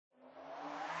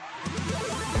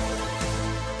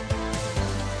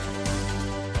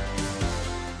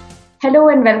Hello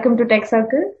and welcome to Tech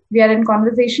Circle. We are in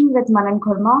conversation with Manan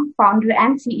Khurma, founder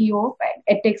and CEO of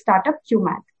Edtech startup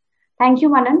Cuemath. Thank you,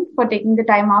 Manan, for taking the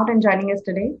time out and joining us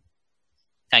today.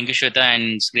 Thank you, Shweta,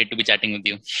 and it's great to be chatting with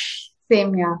you.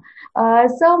 Same here.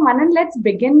 So, Manan, let's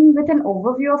begin with an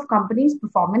overview of company's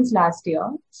performance last year.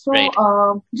 So, Right.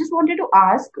 just wanted to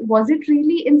ask, was it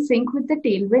really in sync with the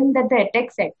tailwind that the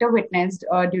Edtech sector witnessed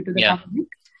due to the Yeah. pandemic?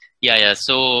 Yeah.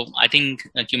 So I think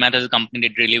Cuemath as a company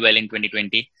did really well in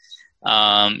 2020.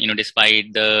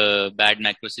 Despite the bad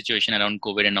macro situation around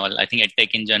COVID and all, I think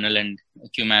EdTech in general and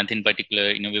Cuemath in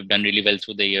particular, we've done really well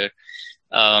through the year.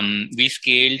 We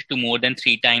scaled to more than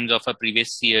 3 times of our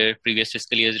previous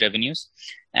fiscal year's revenues.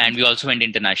 And we also went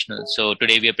international. So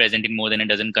today we are present in more than a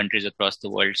dozen countries across the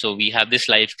world. So we have this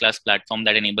live class platform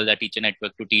that enables our teacher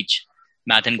network to teach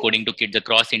math and coding to kids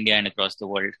across India and across the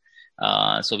world.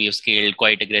 So we have scaled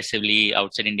quite aggressively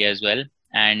outside India as well.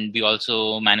 And we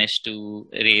also managed to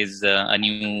raise a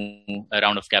new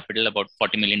round of capital, about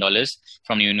 $40 million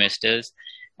from new investors.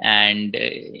 And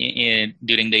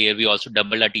during the year, we also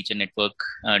doubled our teacher network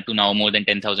to now more than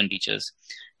 10,000 teachers.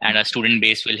 And our student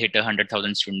base will hit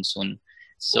 100,000 students soon.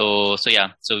 So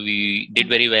we did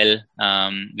very well.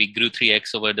 We grew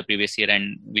 3x over the previous year,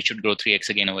 and we should grow 3x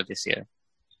again over this year.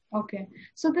 Okay.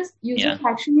 So this user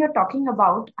fraction you're talking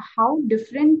about, how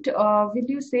different will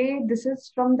you say this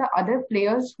is from the other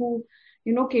players who,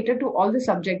 cater to all the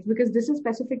subjects? Because this is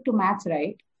specific to maths,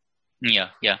 right? Yeah.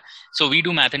 So we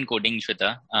do math and coding,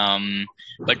 Shweta,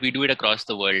 but we do it across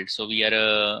the world. So we are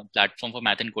a platform for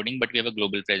math and coding, but we have a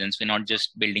global presence. We're not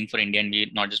just building for India, and we're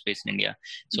not just based in India.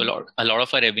 So a lot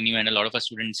of our revenue and a lot of our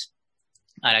students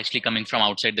are actually coming from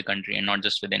outside the country and not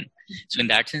just within. So in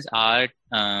that sense, our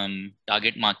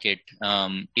target market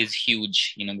is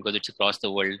huge, because it's across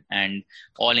the world, and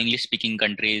all English speaking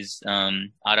countries are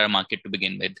our market to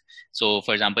begin with. So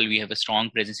for example, we have a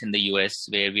strong presence in the US,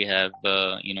 where we have,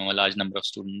 a large number of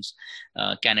students,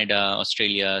 Canada,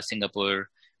 Australia, Singapore.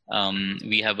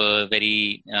 We have a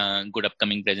very good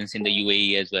upcoming presence in the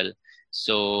UAE as well.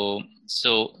 So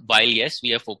while yes,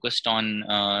 we are focused on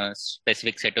a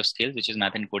specific set of skills, which is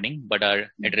math and coding, but our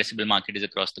addressable market is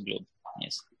across the globe.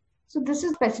 Yes. So this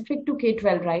is specific to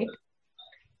K-12, right?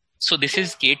 So this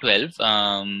is K-12,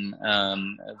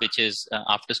 which is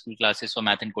after school classes for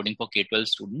math and coding for K-12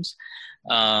 students.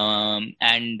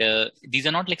 And these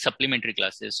are not like supplementary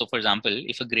classes. So for example,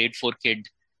 if a grade 4 kid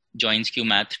joins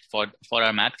Cuemath for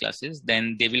our math classes,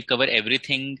 then they will cover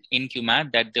everything in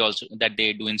Cuemath that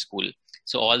they do in school.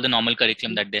 So all the normal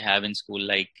curriculum that they have in school,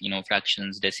 like,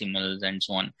 fractions, decimals, and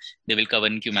so on, they will cover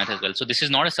in Cuemath as well. So this is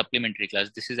not a supplementary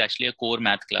class. This is actually a core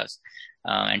math class.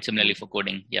 And similarly for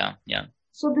coding. Yeah.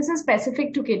 So this is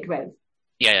specific to K-12.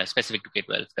 Yeah, specific to K-12.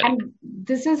 Correct. And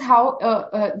this is how,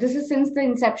 this is since the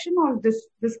inception, or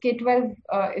this K-12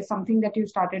 is something that you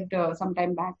started some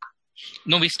time back?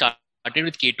 No, we started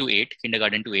with K to 8,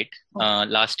 kindergarten to 8. Okay.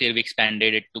 Last year, we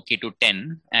expanded it to K to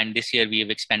 10. And this year, we have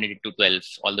expanded it to 12,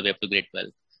 all the way up to grade 12.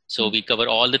 So we cover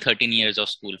all the 13 years of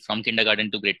school, from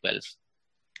kindergarten to grade 12.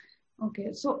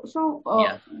 Okay. So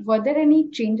were there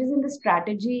any changes in the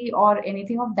strategy or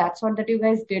anything of that sort that you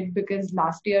guys did? Because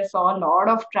last year saw a lot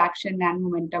of traction and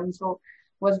momentum. So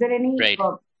was there any,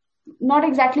 not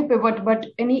exactly pivot, but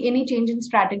any change in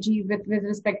strategy with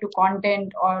respect to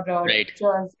content or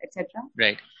lectures, etc.?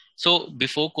 Right. So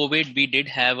before COVID, we did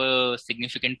have a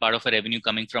significant part of our revenue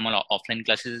coming from our offline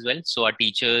classes as well. So our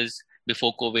teachers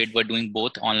before COVID were doing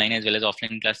both online as well as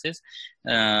offline classes.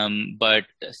 But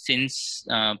since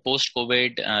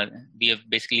post-COVID, we have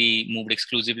basically moved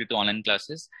exclusively to online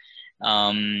classes.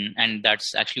 And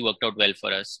that's actually worked out well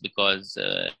for us because,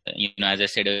 as I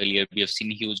said earlier, we have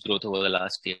seen huge growth over the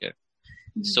last year.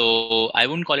 So I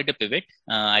wouldn't call it a pivot.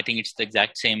 I think it's the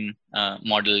exact same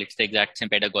model. It's the exact same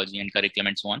pedagogy and curriculum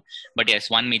and so on. But yes,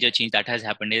 one major change that has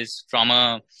happened is from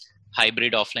a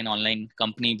hybrid offline online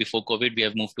company before COVID, we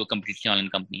have moved to a completely online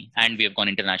company, and we have gone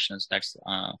international. So that's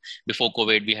before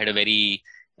COVID, we had a very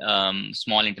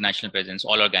small international presence,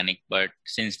 all organic. But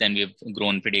since then, we have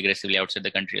grown pretty aggressively outside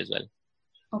the country as well.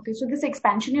 Okay, so this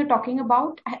expansion you're talking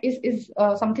about is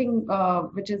something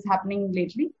which is happening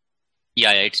lately?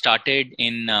 Yeah, it started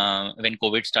in when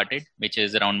COVID started, which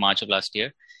is around March of last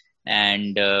year.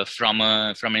 And from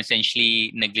an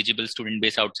essentially negligible student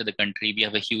base outside the country, we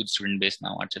have a huge student base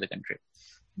now outside the country.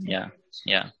 Yeah.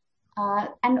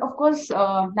 And of course,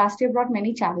 last year brought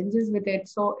many challenges with it.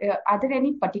 So are there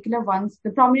any particular ones,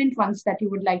 the prominent ones that you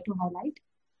would like to highlight?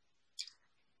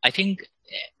 I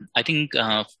think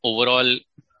overall,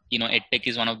 EdTech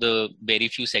is one of the very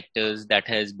few sectors that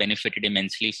has benefited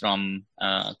immensely from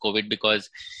COVID, because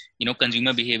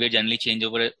consumer behavior generally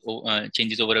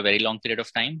changes over a very long period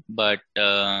of time. But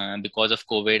because of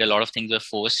COVID, a lot of things were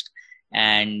forced.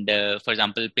 And for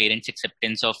example, parents'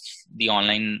 acceptance of the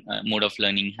online mode of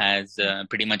learning has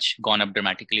pretty much gone up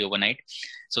dramatically overnight.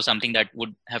 So something that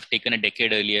would have taken a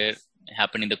decade earlier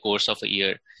happened in the course of a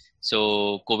year.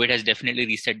 So COVID has definitely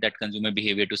reset that consumer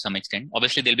behavior to some extent.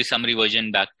 Obviously, there'll be some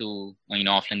reversion back to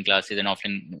offline classes and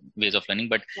offline ways of learning,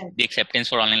 but the acceptance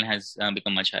for online has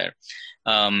become much higher.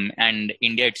 And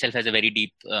India itself has a very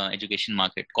deep education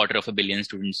market, 250 million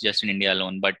students just in India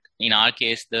alone. But in our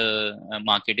case, the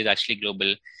market is actually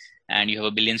global, and you have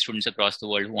 1 billion students across the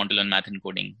world who want to learn math and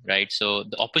coding, right? So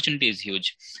the opportunity is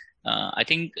huge. I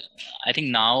think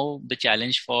now the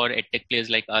challenge for EdTech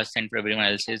players like us and for everyone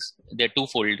else is there are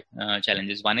twofold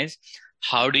challenges. One is,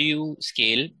 how do you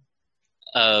scale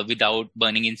without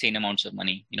burning insane amounts of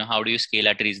money? How do you scale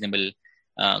at a reasonable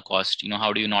cost?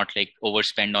 How do you not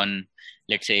overspend on,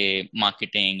 let's say,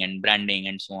 marketing and branding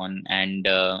and so on, and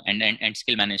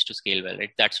still manage to scale well,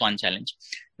 right? That's one challenge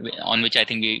on which I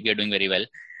think we are doing very well.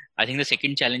 I think the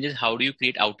second challenge is, how do you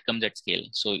create outcomes at scale?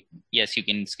 So yes, you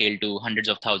can scale to hundreds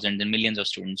of thousands and millions of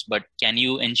students, but can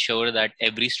you ensure that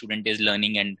every student is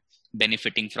learning and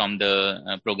benefiting from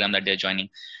the program that they're joining?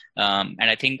 And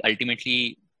I think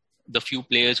ultimately the few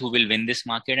players who will win this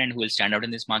market and who will stand out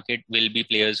in this market will be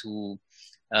players who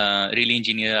really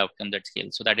engineer outcomes at scale.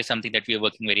 So that is something that we are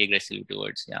working very aggressively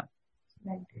towards. Yeah.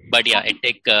 Right. But yeah,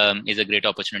 EdTech is a great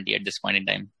opportunity at this point in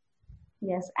time.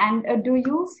 Yes. And do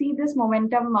you see this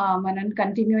momentum, Manan,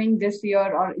 continuing this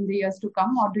year or in the years to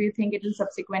come, or do you think it will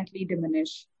subsequently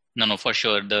diminish? No, for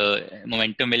sure. The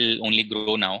momentum will only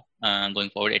grow now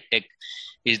going forward. EdTech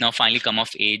is now finally come of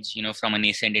age, from a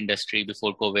nascent industry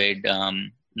before COVID.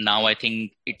 Now I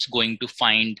think it's going to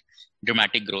find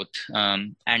dramatic growth,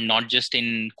 and not just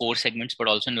in core segments, but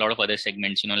also in a lot of other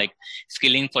segments, like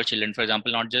skilling for children, for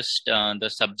example, not just the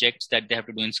subjects that they have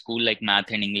to do in school, like math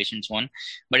and English and so on,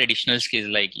 but additional skills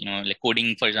like, like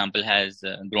coding, for example, has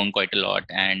grown quite a lot,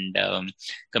 and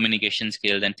communication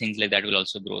skills and things like that will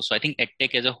also grow. So I think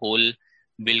EdTech as a whole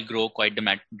will grow quite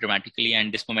dramatically,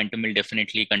 and this momentum will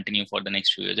definitely continue for the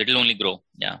next few years. It will only grow.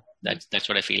 Yeah, that's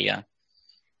what I feel. Yeah.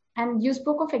 And you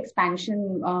spoke of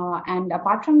expansion, and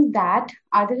apart from that,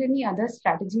 are there any other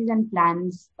strategies and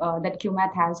plans that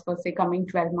Cuemath has for, say, coming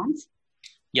 12 months?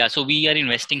 Yeah, so we are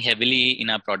investing heavily in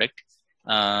our product.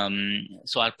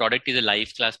 So our product is a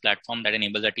live class platform that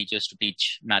enables our teachers to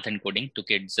teach math and coding to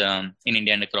kids in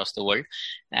India and across the world.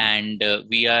 And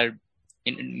we are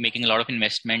making a lot of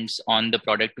investments on the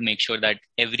product to make sure that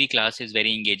every class is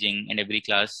very engaging and every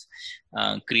class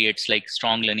creates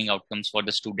strong learning outcomes for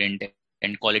the student,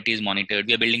 and quality is monitored.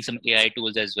 We are building some AI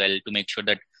tools as well to make sure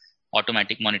that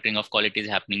automatic monitoring of quality is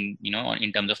happening,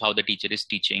 in terms of how the teacher is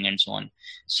teaching and so on.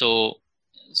 So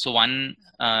one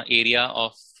area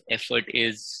of effort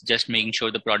is just making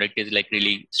sure the product is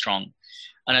really strong.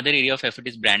 Another area of effort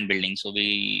is brand building. So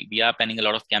we are planning a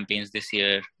lot of campaigns this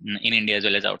year in India as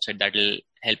well as outside that will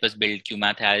help us build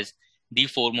Cuemath as the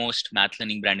foremost math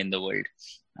learning brand in the world.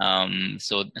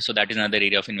 So that is another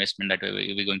area of investment that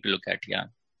we're going to look at. Yeah.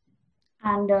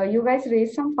 And you guys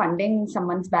raised some funding some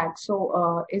months back.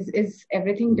 So is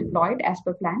everything deployed as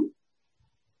per plan?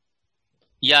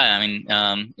 Yeah, I mean,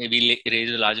 we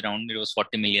raised a large round. It was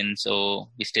 40 million. So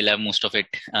we still have most of it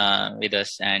with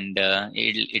us, and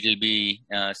it'll be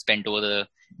spent over the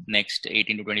next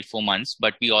 18 to 24 months.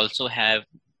 But we are also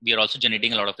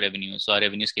generating a lot of revenue. So our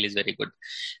revenue scale is very good.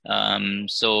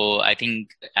 So I think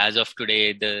as of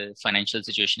today, the financial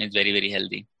situation is very, very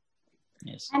healthy.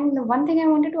 Yes. And one thing I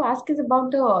wanted to ask is about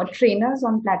the trainers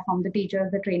on platform, the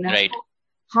teachers, the trainers. Right.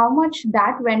 How much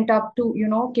that went up to,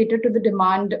 cater to the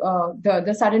demand,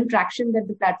 the sudden traction that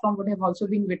the platform would have also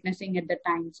been witnessing at that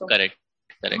time. So Correct.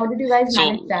 How did you guys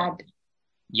manage that?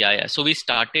 Yeah. So we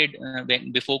started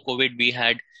before COVID, we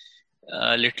had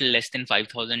a little less than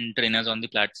 5,000 trainers on the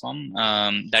platform.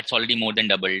 That's already more than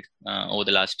doubled over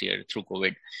the last year through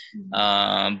COVID.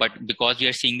 Mm-hmm. But because we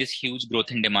are seeing this huge growth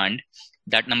in demand,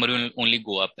 that number will only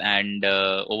go up, and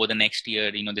over the next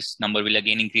year, this number will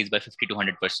again increase by 50 to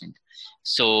 100%.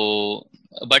 So,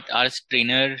 but our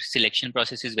trainer selection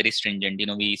process is very stringent.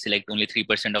 We select only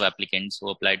 3% of applicants who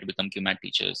apply to become Cuemath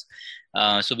teachers.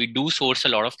 So we do source a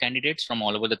lot of candidates from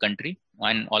all over the country,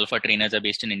 and all of our trainers are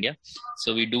based in India.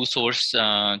 So we do source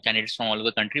candidates from all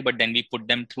over the country, but then we put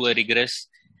them through a rigorous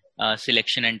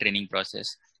selection and training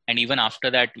process. And even after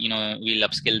that, we'll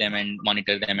upskill them and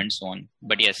monitor them and so on.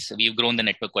 But yes, we've grown the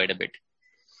network quite a bit.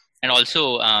 And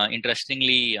also,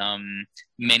 interestingly,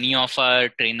 many of our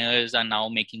trainers are now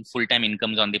making full-time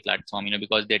incomes on the platform,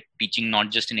 because they're teaching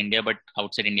not just in India, but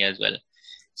outside India as well.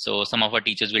 So some of our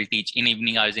teachers will teach in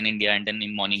evening hours in India and then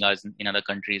in morning hours in other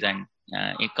countries, and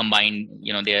combined,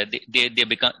 they've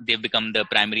become the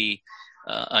primary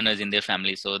earners in their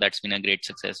family. So that's been a great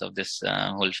success of this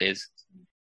whole phase.